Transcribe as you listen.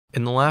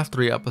In the last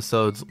 3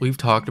 episodes, we've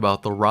talked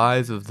about the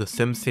rise of the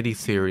SimCity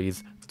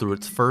series through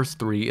its first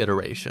 3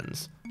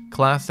 iterations: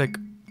 Classic,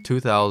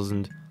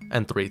 2000,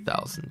 and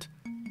 3000.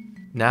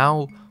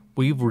 Now,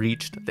 we've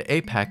reached the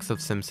apex of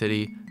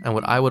SimCity, and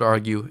what I would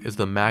argue is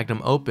the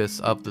magnum opus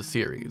of the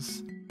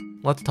series.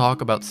 Let's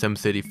talk about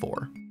SimCity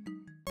 4.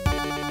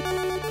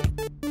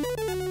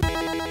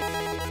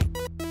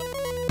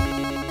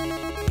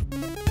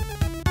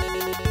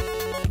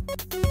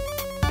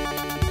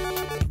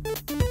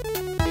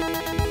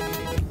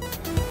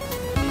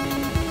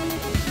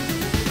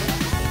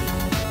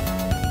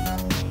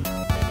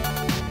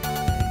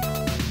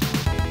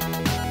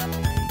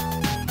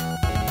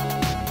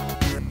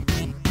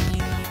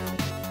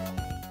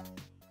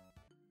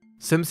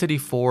 SimCity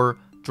 4,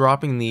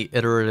 dropping the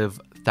iterative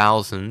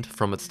 1000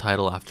 from its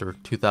title after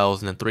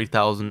 2000 and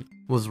 3000,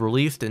 was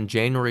released in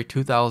January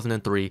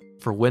 2003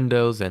 for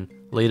Windows and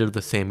later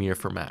the same year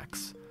for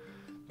Macs.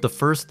 The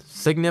first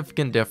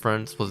significant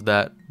difference was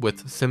that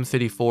with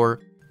SimCity 4,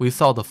 we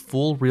saw the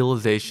full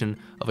realization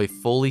of a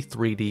fully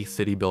 3D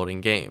city building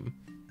game,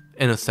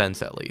 in a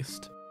sense at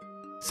least.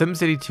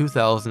 SimCity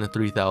 2000 and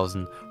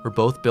 3000 were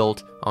both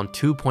built on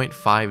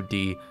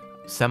 2.5D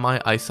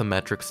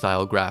semi-isometric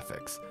style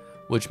graphics,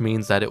 which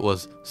means that it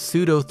was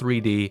pseudo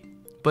 3D,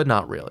 but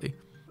not really.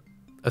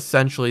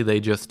 Essentially, they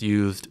just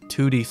used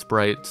 2D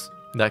sprites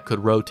that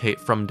could rotate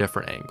from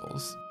different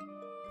angles.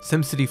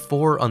 SimCity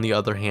 4, on the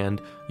other hand,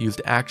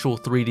 used actual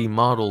 3D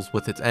models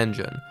with its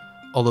engine,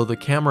 although the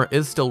camera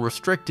is still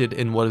restricted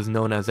in what is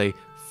known as a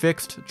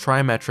fixed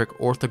trimetric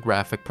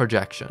orthographic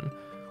projection,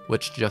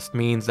 which just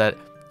means that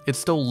it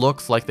still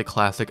looks like the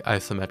classic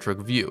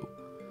isometric view.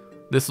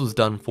 This was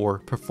done for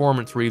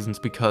performance reasons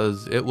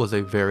because it was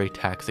a very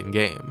taxing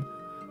game.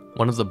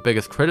 One of the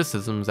biggest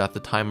criticisms at the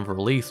time of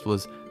release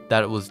was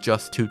that it was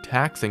just too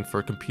taxing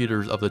for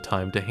computers of the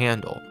time to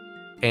handle,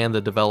 and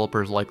the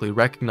developers likely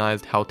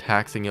recognized how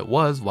taxing it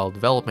was while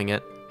developing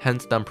it,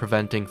 hence them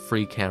preventing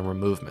free camera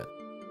movement.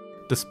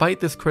 Despite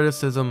this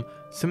criticism,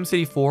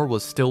 SimCity 4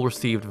 was still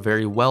received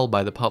very well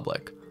by the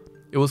public.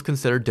 It was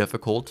considered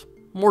difficult,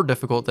 more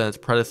difficult than its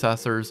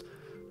predecessors,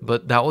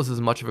 but that was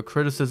as much of a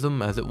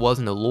criticism as it was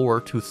an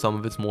allure to some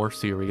of its more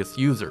serious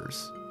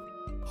users.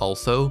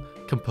 Also,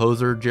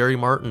 composer Jerry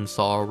Martin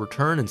saw a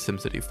return in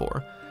SimCity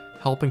 4,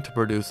 helping to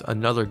produce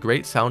another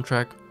great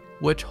soundtrack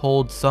which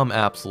holds some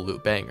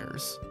absolute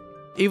bangers.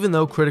 Even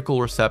though critical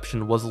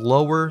reception was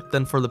lower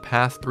than for the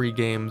past 3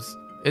 games,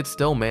 it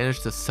still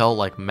managed to sell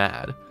like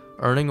mad,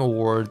 earning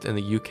awards in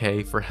the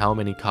UK for how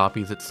many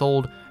copies it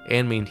sold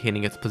and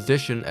maintaining its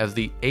position as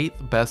the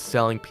 8th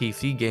best-selling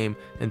PC game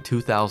in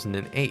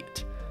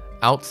 2008,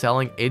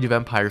 outselling Age of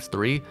Empires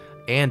 3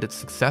 and its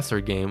successor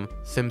game,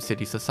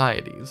 SimCity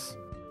Societies.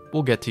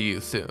 We'll get to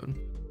you soon.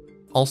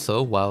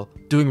 Also, while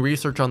doing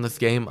research on this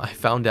game, I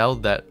found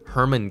out that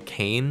Herman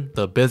Cain,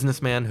 the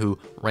businessman who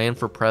ran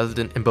for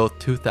president in both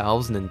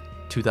 2000 and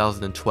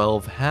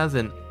 2012, has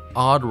an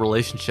odd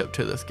relationship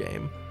to this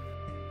game.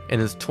 In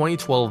his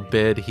 2012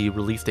 bid, he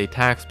released a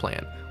tax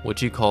plan,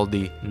 which he called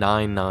the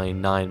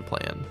 999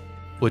 plan,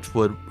 which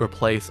would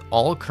replace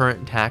all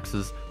current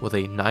taxes with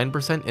a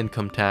 9%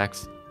 income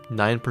tax,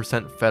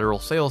 9% federal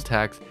sales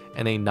tax,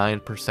 and a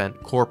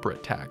 9%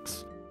 corporate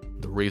tax.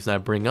 The reason I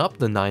bring up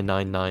the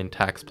 999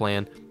 tax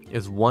plan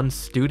is one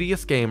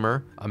studious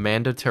gamer,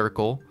 Amanda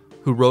Terkel,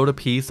 who wrote a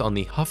piece on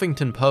the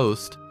Huffington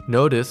Post,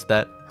 noticed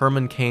that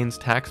Herman Cain's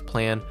tax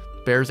plan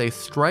bears a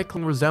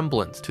striking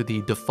resemblance to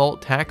the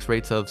default tax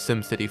rates of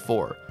SimCity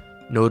 4,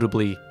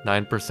 notably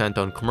 9%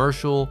 on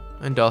commercial,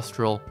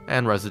 industrial,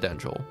 and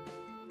residential.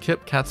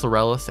 Kip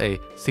Katsarelis, a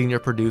senior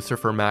producer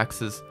for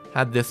Maxis,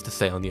 had this to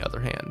say on the other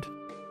hand.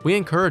 We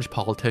encourage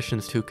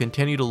politicians to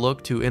continue to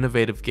look to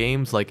innovative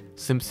games like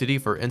SimCity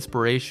for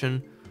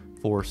inspiration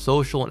for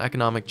social and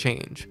economic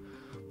change,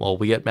 while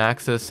we at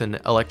Maxis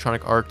and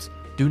Electronic Arts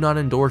do not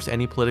endorse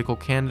any political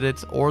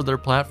candidates or their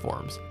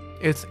platforms.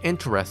 It's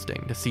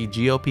interesting to see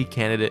GOP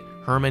candidate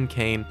Herman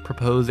Cain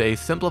propose a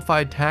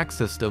simplified tax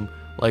system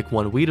like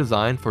one we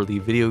designed for the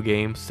video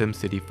game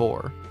SimCity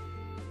 4.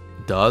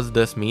 Does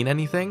this mean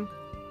anything?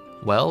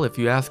 Well, if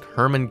you ask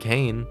Herman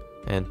Cain,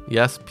 and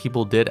yes,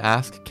 people did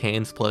ask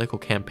Cain's political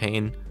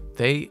campaign,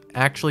 they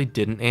actually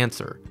didn't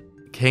answer.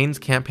 Cain's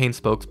campaign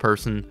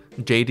spokesperson,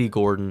 J.D.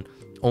 Gordon,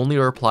 only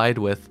replied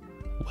with,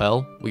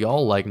 "Well, we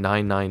all like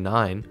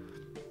 999.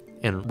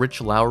 And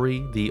Rich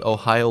Lowry, the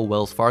Ohio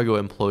Wells Fargo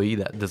employee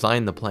that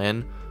designed the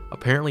plan,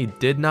 apparently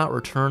did not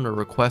return a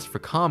request for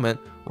comment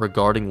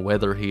regarding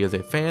whether he is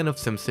a fan of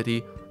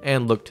SimCity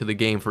and looked to the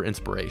game for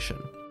inspiration.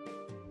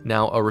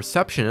 Now, a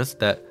receptionist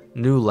that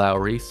knew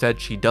Lowry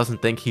said she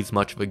doesn't think he's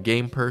much of a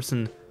game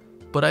person,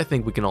 but I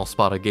think we can all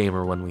spot a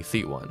gamer when we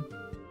see one.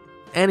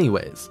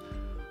 Anyways,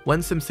 when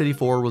SimCity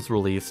 4 was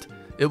released,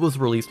 it was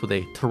released with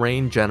a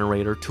terrain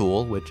generator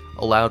tool which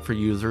allowed for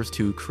users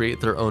to create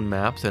their own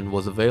maps and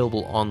was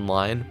available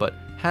online but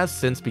has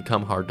since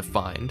become hard to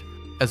find,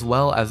 as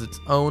well as its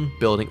own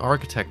building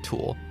architect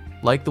tool,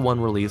 like the one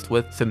released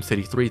with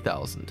SimCity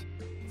 3000.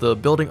 The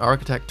building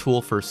architect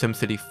tool for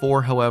SimCity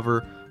 4,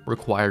 however,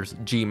 requires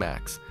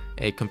Gmax,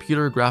 a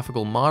computer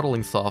graphical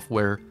modeling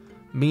software,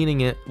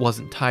 meaning it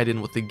wasn't tied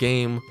in with the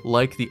game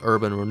like the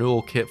Urban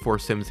Renewal Kit for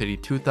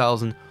SimCity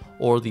 2000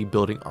 or the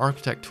Building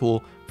Architect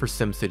tool for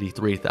SimCity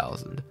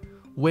 3000,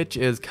 which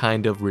is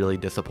kind of really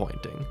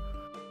disappointing.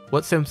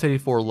 What SimCity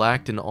 4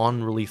 lacked in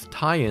on-release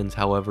tie-ins,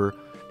 however,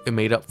 it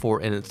made up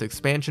for in its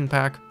expansion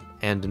pack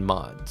and in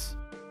mods.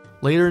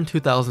 Later in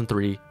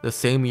 2003, the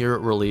same year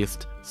it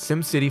released,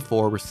 SimCity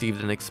 4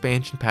 received an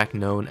expansion pack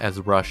known as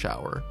Rush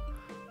Hour.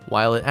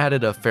 While it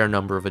added a fair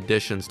number of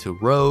additions to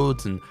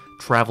roads and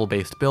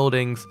travel-based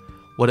buildings,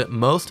 what it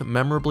most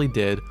memorably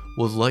did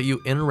was let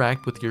you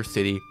interact with your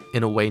city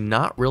in a way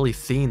not really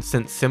seen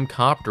since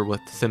SimCopter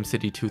with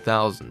SimCity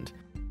 2000.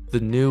 The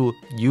new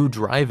You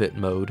Drive It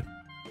mode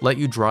let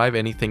you drive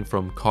anything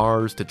from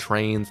cars to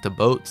trains to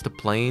boats to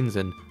planes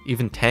and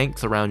even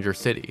tanks around your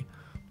city,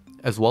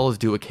 as well as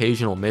do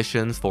occasional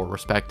missions for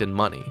respect and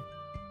money.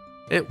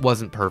 It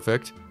wasn't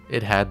perfect,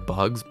 it had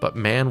bugs, but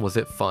man was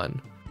it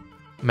fun.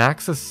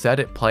 Maxis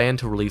said it planned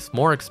to release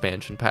more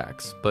expansion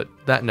packs, but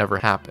that never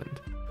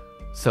happened.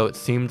 So it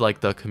seemed like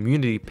the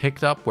community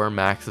picked up where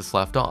Maxis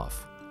left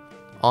off.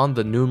 On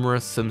the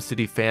numerous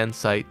SimCity fan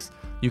sites,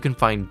 you can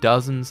find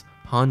dozens,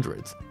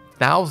 hundreds,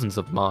 thousands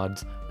of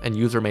mods and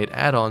user-made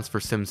add-ons for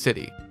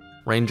SimCity,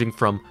 ranging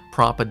from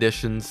prop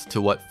additions to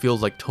what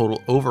feels like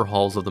total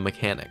overhauls of the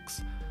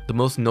mechanics. The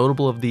most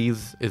notable of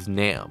these is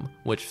NAM,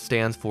 which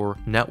stands for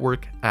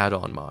Network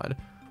Add-on Mod,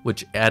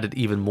 which added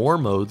even more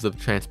modes of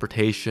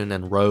transportation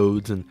and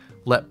roads and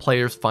let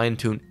players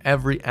fine-tune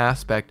every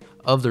aspect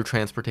of their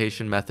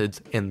transportation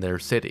methods in their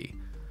city.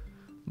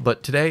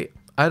 But today,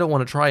 I don't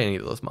want to try any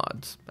of those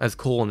mods, as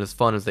cool and as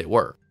fun as they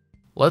were.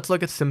 Let's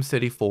look at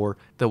SimCity 4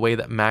 the way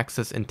that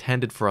Maxis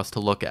intended for us to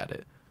look at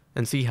it,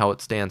 and see how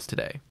it stands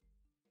today.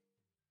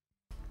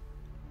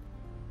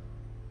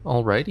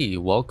 Alrighty,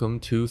 welcome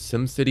to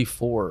SimCity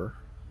 4.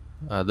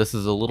 This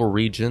is a little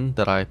region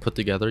that I put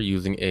together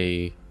using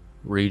a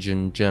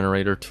region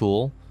generator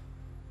tool.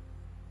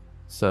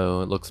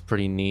 So it looks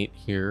pretty neat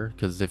here,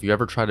 because if you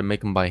ever try to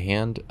make them by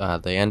hand,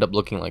 they end up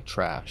looking like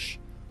trash.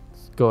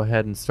 Let's go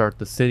ahead and start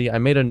the city. I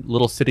made a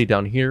little city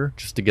down here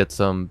just to get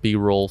some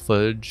B-roll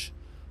footage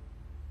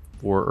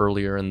for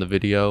earlier in the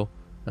video.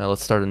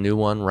 Let's start a new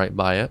one right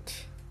by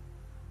it.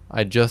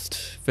 I just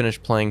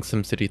finished playing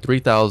SimCity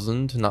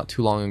 3000 not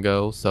too long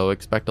ago, so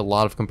expect a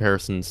lot of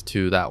comparisons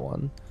to that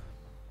one.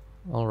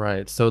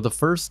 Alright, so the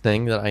first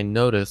thing that I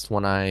noticed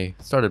when I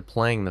started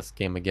playing this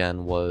game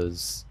again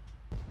was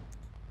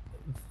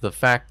the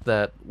fact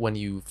that when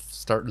you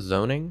start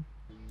zoning,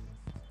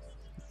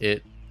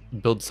 it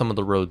builds some of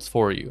the roads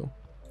for you.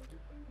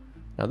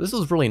 Now this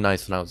was really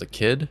nice when I was a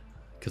kid,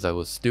 because I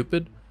was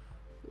stupid,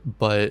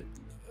 but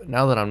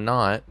now that I'm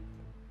not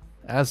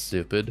as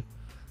stupid,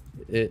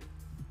 it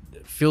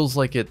feels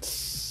like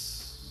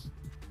it's,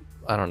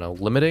 I don't know,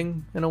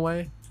 limiting in a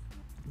way.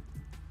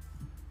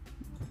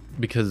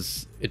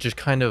 Because it just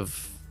kind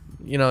of,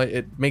 you know,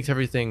 it makes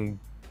everything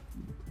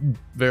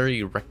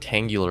very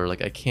rectangular.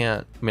 Like I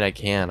can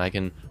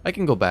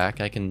go back.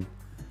 I can,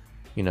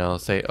 you know,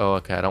 say, oh,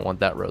 okay, I don't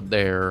want that road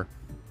there.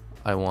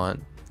 I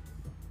want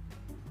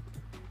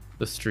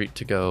the street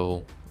to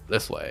go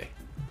this way.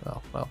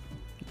 Oh, well,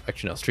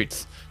 actually no,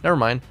 streets, never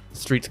mind.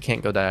 Streets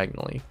can't go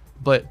diagonally.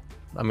 But,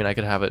 I mean, I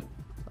could have it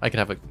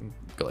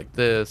go like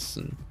this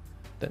and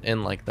then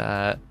in like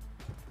that.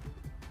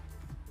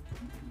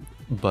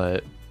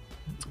 But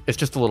it's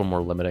just a little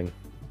more limiting.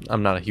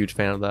 I'm not a huge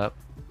fan of that,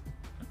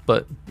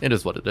 but it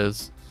is what it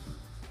is.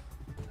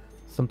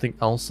 Something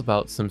else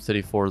about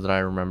SimCity 4 that I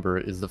remember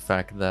is the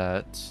fact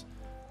that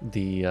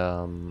the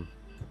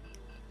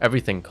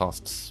everything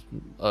costs.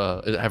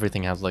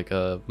 Everything has like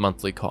a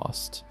monthly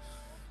cost.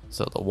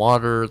 So the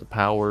water, the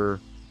power,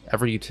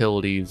 every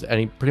utilities,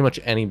 pretty much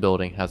any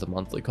building has a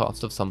monthly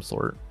cost of some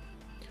sort.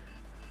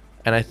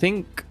 And I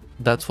think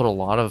that's what a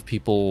lot of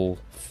people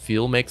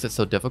feel makes it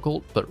so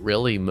difficult, but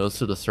really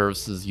most of the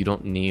services you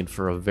don't need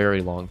for a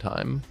very long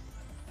time.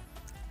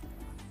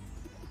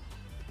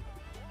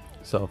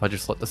 So if I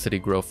just let the city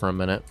grow for a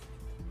minute.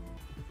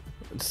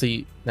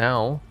 See,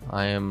 now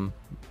I am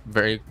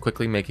very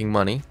quickly making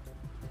money.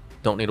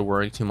 Don't need to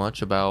worry too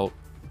much about,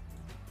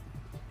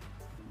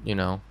 you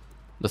know,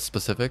 the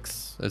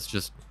specifics. It's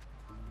just,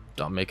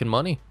 I'm making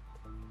money.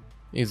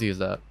 Easy as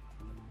that.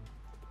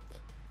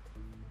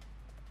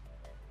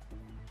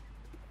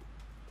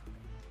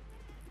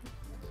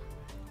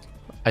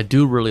 I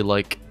do really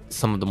like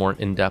some of the more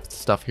in-depth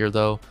stuff here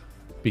though,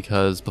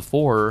 because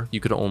before you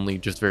could only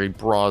just very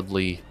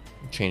broadly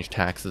change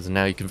taxes, and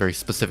now you can very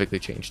specifically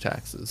change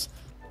taxes.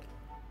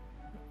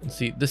 And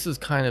see, this is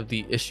kind of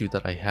the issue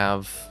that I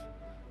have,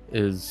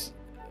 is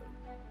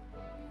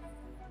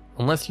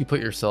unless you put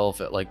yourself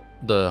at like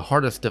the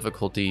hardest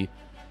difficulty,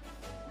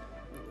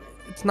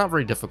 it's not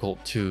very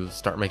difficult to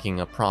start making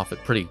a profit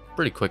pretty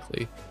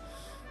quickly.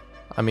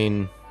 I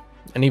mean,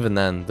 and even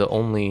then, the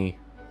only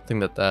thing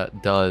that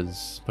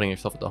does, putting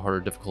yourself at the harder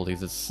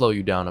difficulties, is slow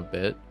you down a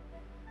bit,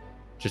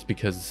 just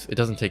because it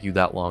doesn't take you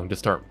that long to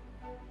start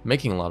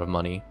making a lot of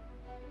money.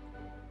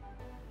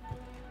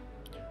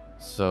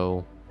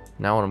 So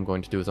Now what I'm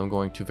going to do is I'm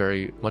going to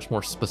very much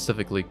more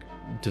specifically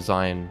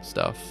design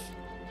stuff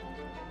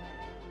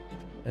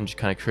and just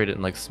kind of create it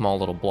in like small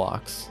little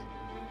blocks.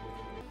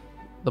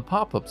 The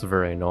pop-ups are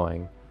very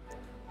annoying.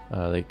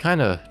 They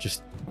kind of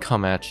just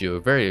come at you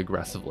very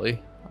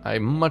aggressively. I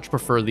much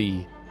prefer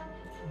the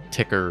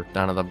ticker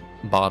down at the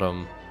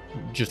bottom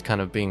just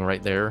kind of being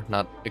right there,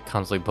 not it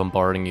constantly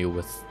bombarding you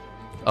with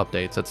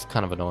updates. That's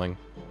kind of annoying.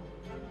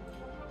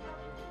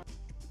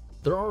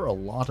 There are a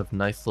lot of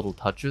nice little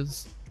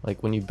touches,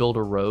 like when you build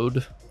a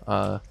road,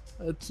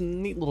 it's a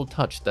neat little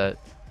touch that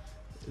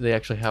they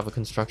actually have a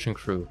construction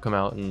crew come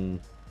out and,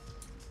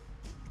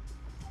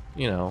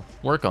 you know,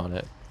 work on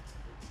it.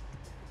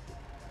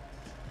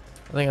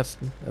 I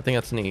think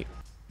that's neat.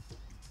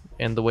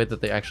 And the way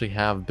that they actually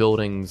have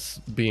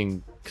buildings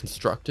being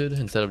constructed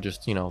instead of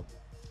just, you know,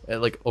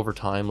 like over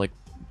time, like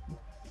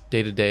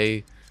day to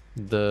day,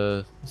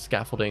 the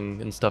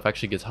scaffolding and stuff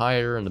actually gets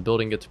higher and the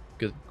building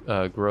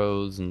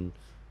grows and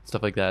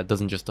stuff like that. It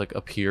doesn't just like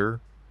appear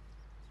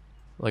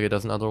like it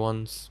does in other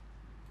ones.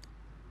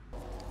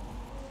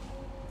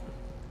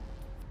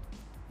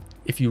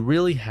 If you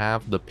really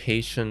have the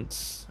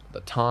patience,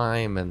 the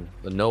time, and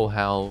the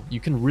know-how, you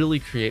can really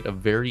create a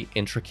very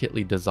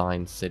intricately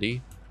designed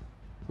city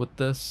with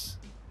this.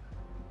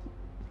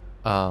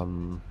 I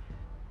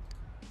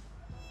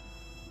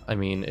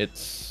mean,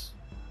 it's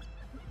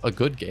a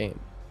good game.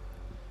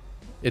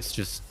 It's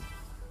just,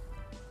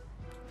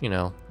 you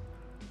know,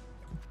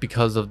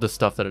 because of the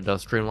stuff that it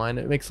does streamline,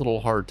 it makes it a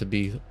little hard to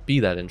be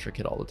that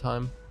intricate all the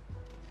time.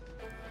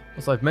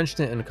 So I've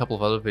mentioned it in a couple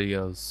of other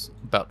videos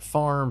about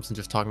farms and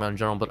just talking about it in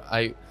general, but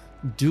I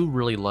do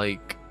really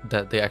like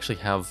that they actually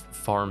have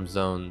farm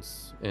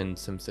zones in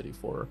SimCity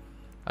 4.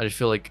 I just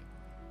feel like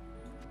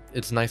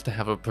it's nice to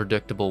have a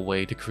predictable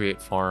way to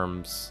create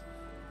farms,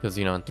 because,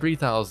 you know, in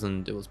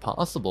 3000 it was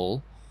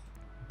possible,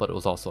 but it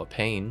was also a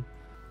pain.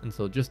 And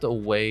so just a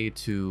way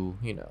to,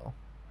 you know,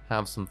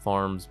 have some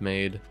farms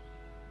made,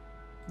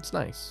 it's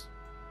nice.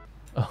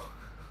 Oh,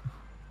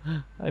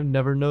 I've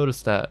never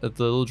noticed that. It's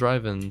a little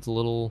drive-in. It's a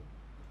little...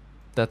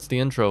 That's the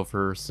intro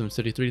for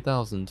SimCity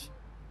 3000.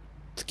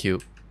 It's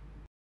cute.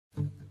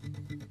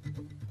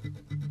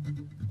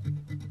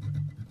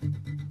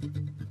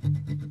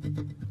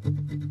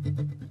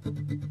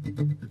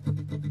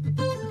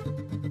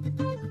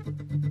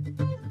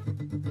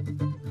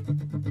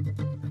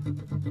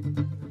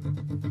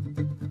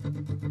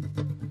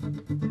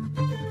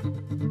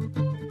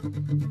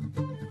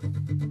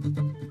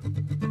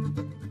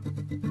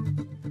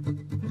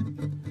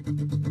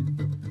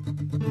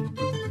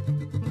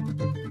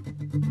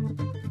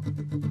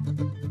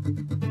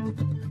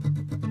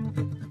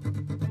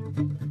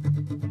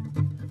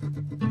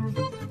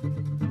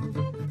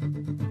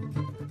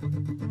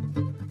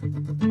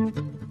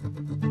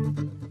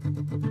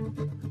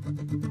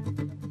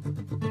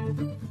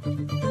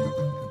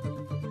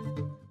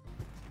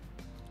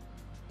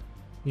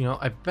 You know,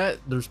 I bet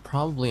there's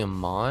probably a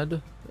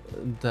mod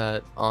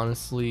that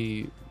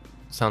honestly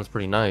sounds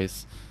pretty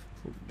nice,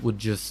 would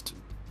just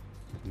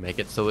make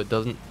it so it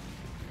doesn't...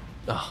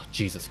 Oh,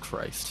 Jesus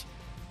Christ.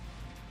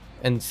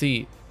 And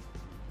see,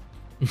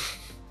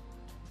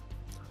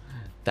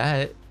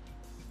 that,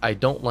 I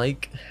don't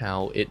like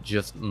how it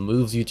just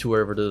moves you to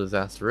wherever the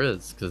disaster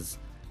is, because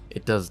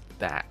it does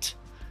that,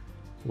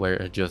 where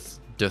it just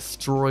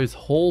destroys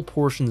whole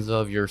portions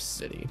of your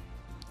city.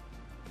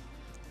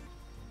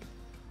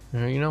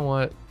 You know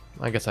what?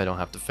 I guess I don't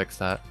have to fix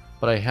that.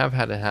 But I have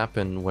had it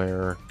happen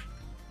where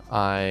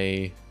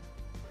I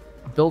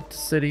built a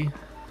city.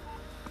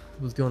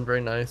 It was going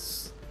very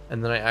nice.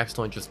 And then I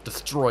accidentally just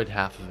destroyed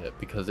half of it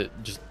because it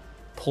just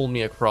pulled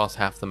me across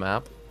half the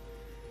map.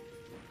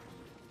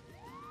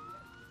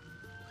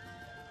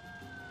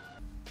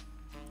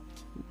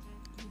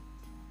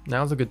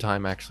 Now's a good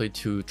time actually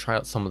to try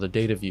out some of the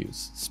data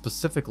views,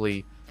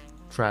 specifically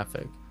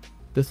traffic.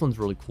 This one's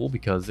really cool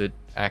because it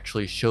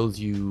actually shows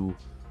you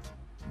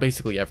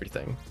basically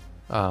everything.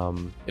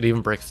 It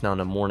even breaks down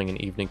to morning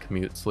and evening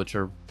commutes, which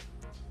are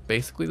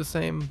basically the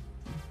same.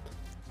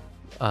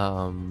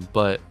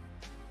 But,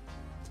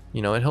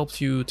 you know, it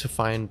helps you to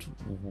find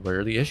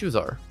where the issues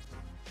are.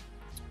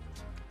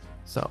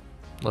 So,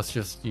 let's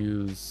just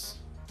use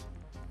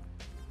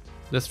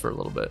this for a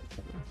little bit.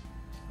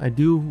 I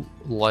do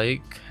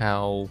like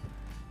how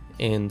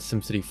in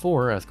SimCity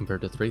 4, as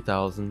compared to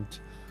 3000,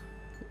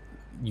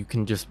 you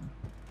can just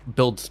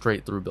build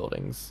straight through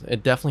buildings.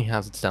 It definitely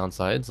has its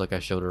downsides, like I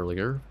showed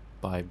earlier,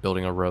 by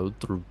building a road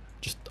through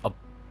just a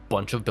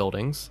bunch of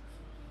buildings.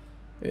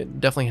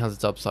 It definitely has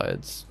its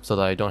upsides, so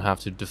that I don't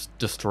have to just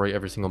destroy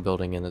every single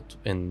building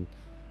in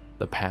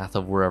the path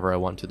of wherever I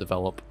want to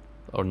develop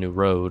a new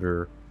road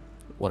or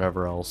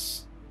whatever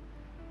else,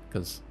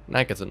 because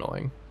that gets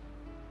annoying.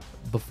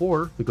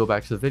 Before we go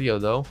back to the video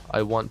though,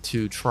 I want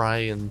to try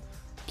and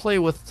play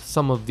with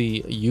some of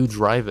the you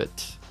drive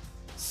it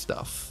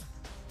stuff.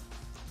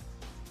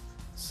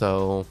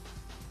 So,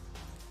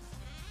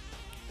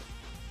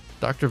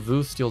 Dr.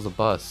 Vu steals a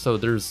bus. So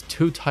there's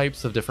two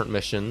types of different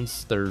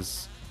missions.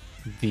 There's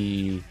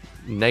the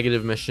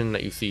negative mission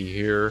that you see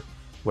here,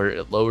 where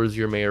it lowers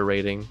your mayor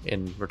rating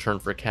in return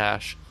for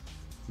cash.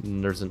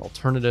 And there's an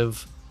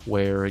alternative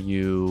where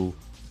you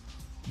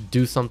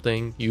do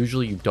something,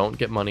 usually you don't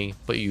get money,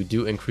 but you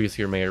do increase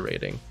your mayor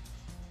rating.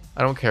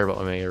 I don't care about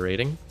my mayor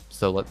rating,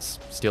 so let's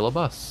steal a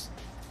bus.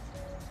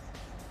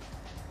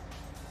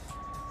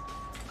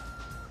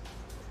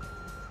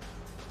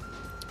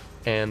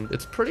 And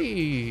it's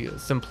pretty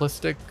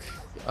simplistic,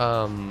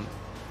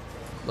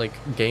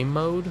 like game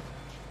mode,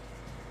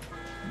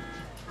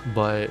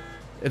 but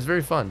it's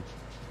very fun.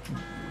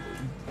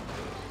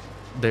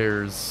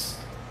 There's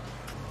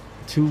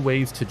 2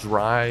 ways to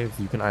drive.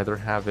 You can either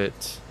have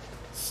it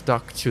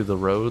stuck to the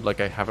road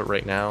like I have it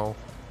right now,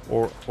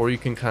 or you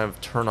can kind of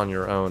turn on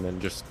your own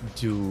and just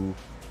do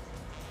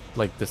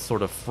like this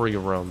sort of free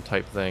roam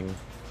type thing,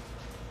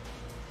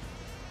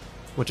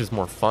 which is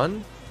more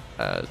fun.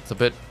 It's a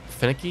bit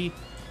finicky.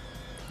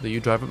 The You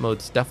Drive It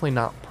mode's definitely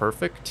not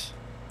perfect,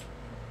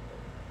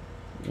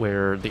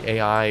 where the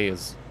AI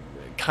is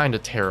kind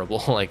of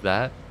terrible like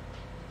that,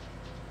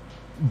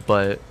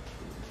 but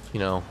you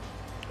know,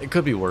 it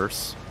could be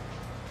worse.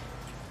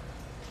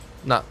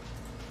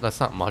 That's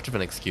not much of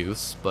an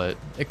excuse, but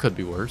it could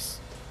be worse.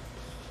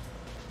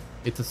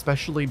 It's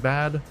especially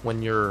bad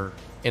when you're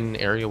in an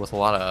area with a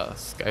lot of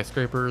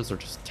skyscrapers or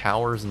just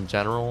towers in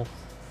general.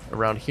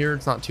 Around here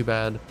it's not too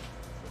bad,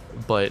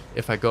 but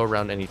if I go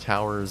around any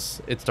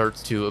towers, it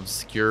starts to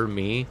obscure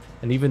me.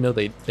 And even though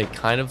they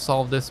kind of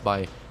solved this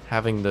by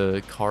having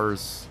the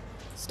cars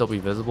still be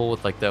visible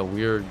with like that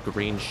weird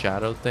green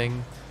shadow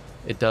thing,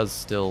 it does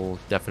still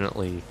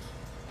definitely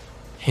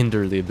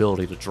hinder the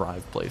ability to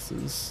drive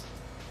places.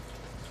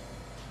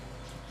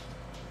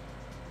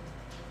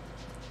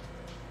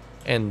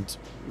 And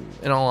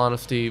in all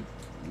honesty,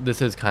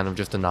 this is kind of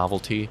just a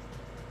novelty.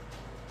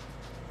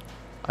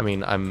 I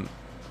mean, I'm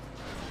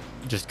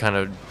just kind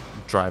of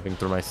driving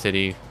through my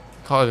city,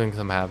 causing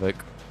some havoc.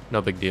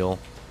 No big deal.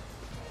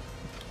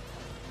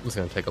 It's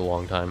gonna take a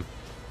long time.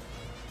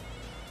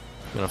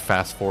 I'm gonna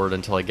fast forward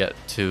until I get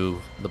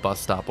to the bus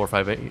stop, or if I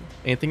have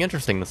anything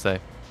interesting to say.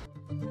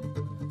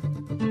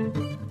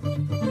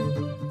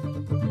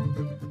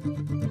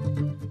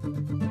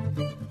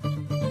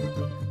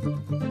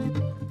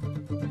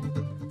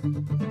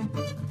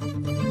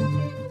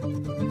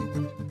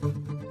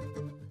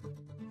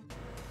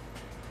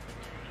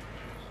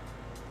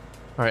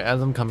 Alright,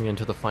 as I'm coming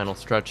into the final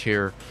stretch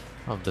here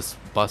of this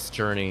bus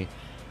journey,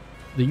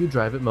 the You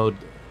Drive It mode,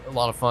 a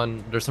lot of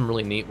fun. There's some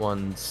really neat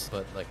ones,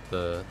 but like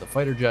the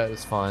fighter jet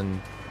is fun.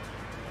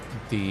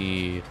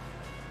 The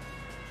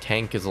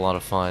tank is a lot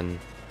of fun,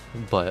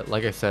 but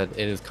like I said,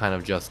 it is kind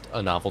of just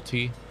a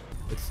novelty.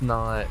 It's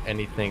not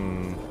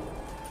anything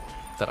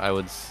that I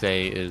would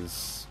say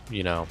is,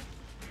 you know,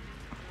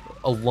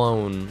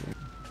 alone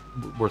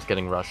worth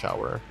getting rush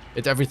hour.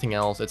 It's everything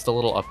else. It's the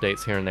little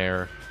updates here and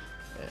there.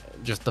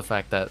 Just the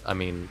fact that, I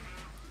mean,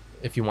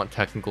 if you want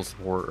technical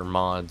support or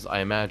mods, I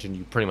imagine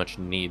you pretty much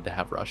need to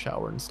have rush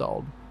hour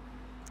installed.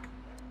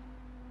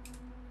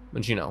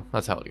 But you know,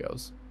 that's how it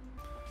goes.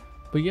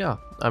 But yeah,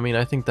 I mean,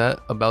 I think that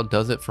about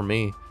does it for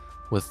me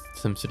with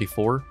SimCity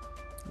 4.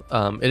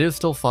 It is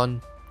still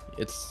fun.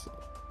 It's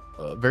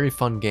a very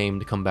fun game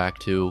to come back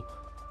to.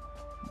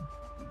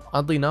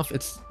 Oddly enough,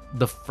 it's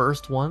the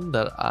first one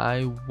that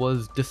I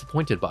was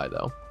disappointed by,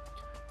 though.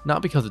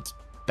 Not because it's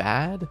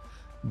bad,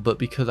 but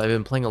because I've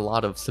been playing a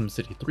lot of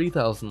SimCity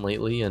 3000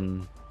 lately,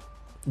 and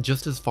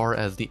just as far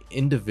as the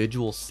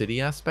individual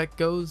city aspect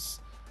goes,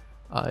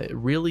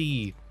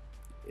 it's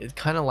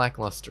kind of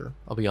lackluster,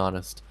 I'll be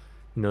honest.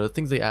 You know, the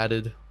things they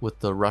added with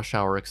the rush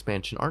hour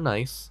expansion are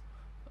nice,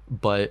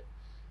 but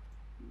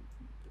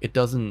it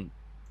doesn't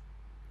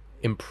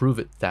improve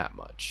it that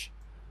much.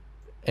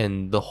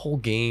 And the whole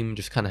game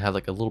just kind of had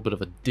like a little bit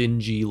of a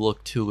dingy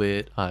look to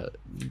it.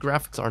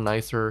 Graphics are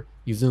nicer.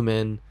 You zoom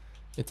in,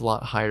 it's a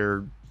lot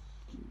higher,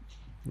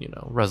 you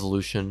know,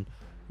 resolution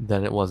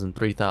than it was in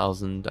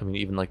 3000. I mean,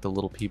 even like the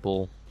little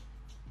people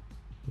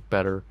look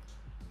better,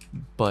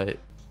 but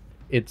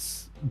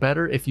it's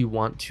better if you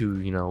want to,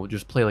 you know,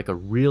 just play like a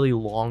really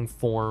long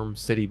form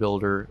city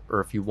builder,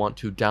 or if you want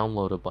to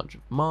download a bunch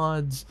of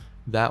mods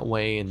that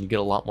way and you get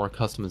a lot more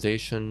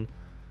customization.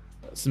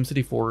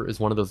 SimCity 4 is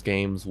one of those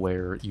games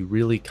where you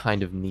really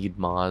kind of need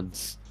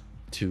mods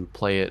to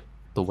play it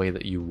the way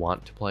that you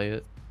want to play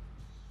it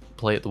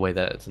the way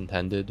that it's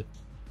intended.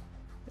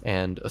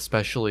 And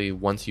especially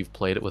once you've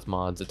played it with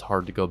mods, it's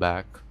hard to go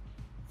back.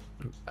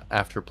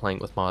 After playing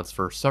it with mods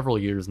for several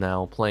years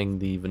now, playing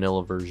the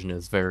vanilla version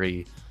is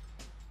very,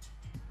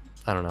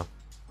 I don't know,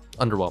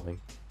 underwhelming.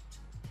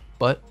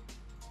 But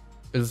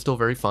it is still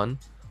very fun.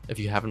 If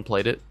you haven't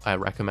played it, I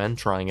recommend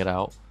trying it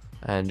out.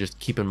 And just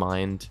keep in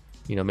mind,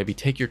 you know, maybe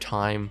take your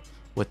time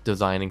with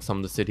designing some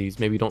of the cities.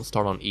 Maybe don't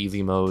start on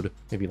easy mode,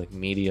 maybe like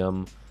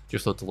medium,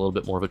 just so it's a little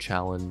bit more of a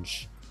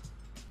challenge.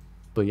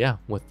 But yeah,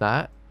 with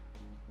that,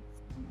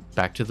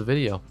 back to the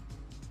video.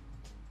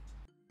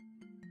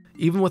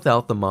 Even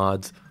without the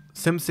mods,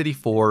 SimCity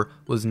 4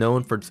 was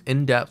known for its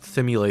in-depth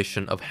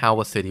simulation of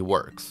how a city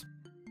works.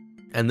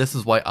 And this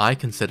is why I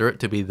consider it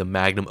to be the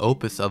magnum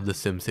opus of the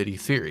SimCity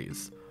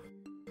series.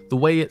 The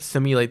way it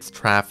simulates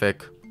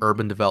traffic,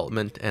 urban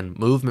development, and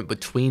movement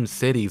between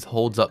cities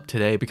holds up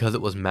today because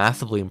it was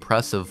massively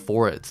impressive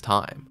for its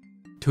time.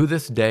 To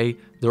this day,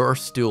 there are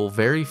still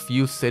very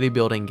few city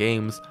building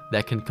games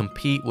that can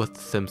compete with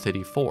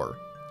SimCity 4,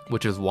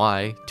 which is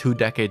why, 2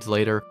 decades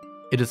later,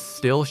 it is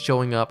still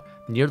showing up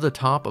near the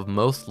top of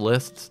most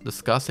lists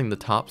discussing the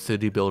top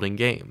city building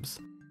games.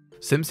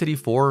 SimCity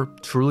 4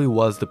 truly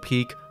was the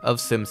peak of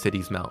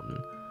SimCity's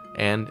mountain,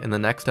 and in the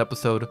next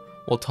episode,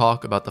 we'll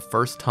talk about the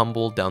first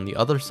tumble down the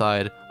other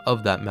side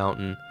of that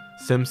mountain,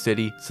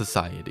 SimCity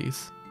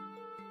Societies.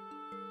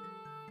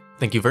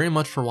 Thank you very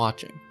much for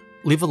watching.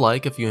 Leave a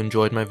like if you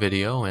enjoyed my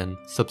video, and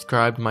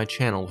subscribe to my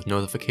channel with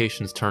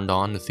notifications turned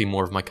on to see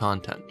more of my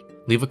content.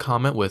 Leave a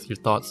comment with your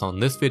thoughts on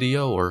this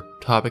video or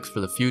topics for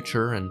the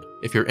future, and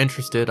if you're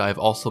interested, I've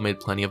also made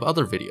plenty of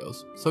other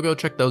videos, so go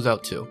check those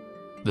out too.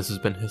 This has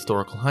been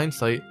Historical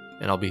Hindsight,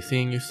 and I'll be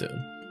seeing you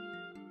soon.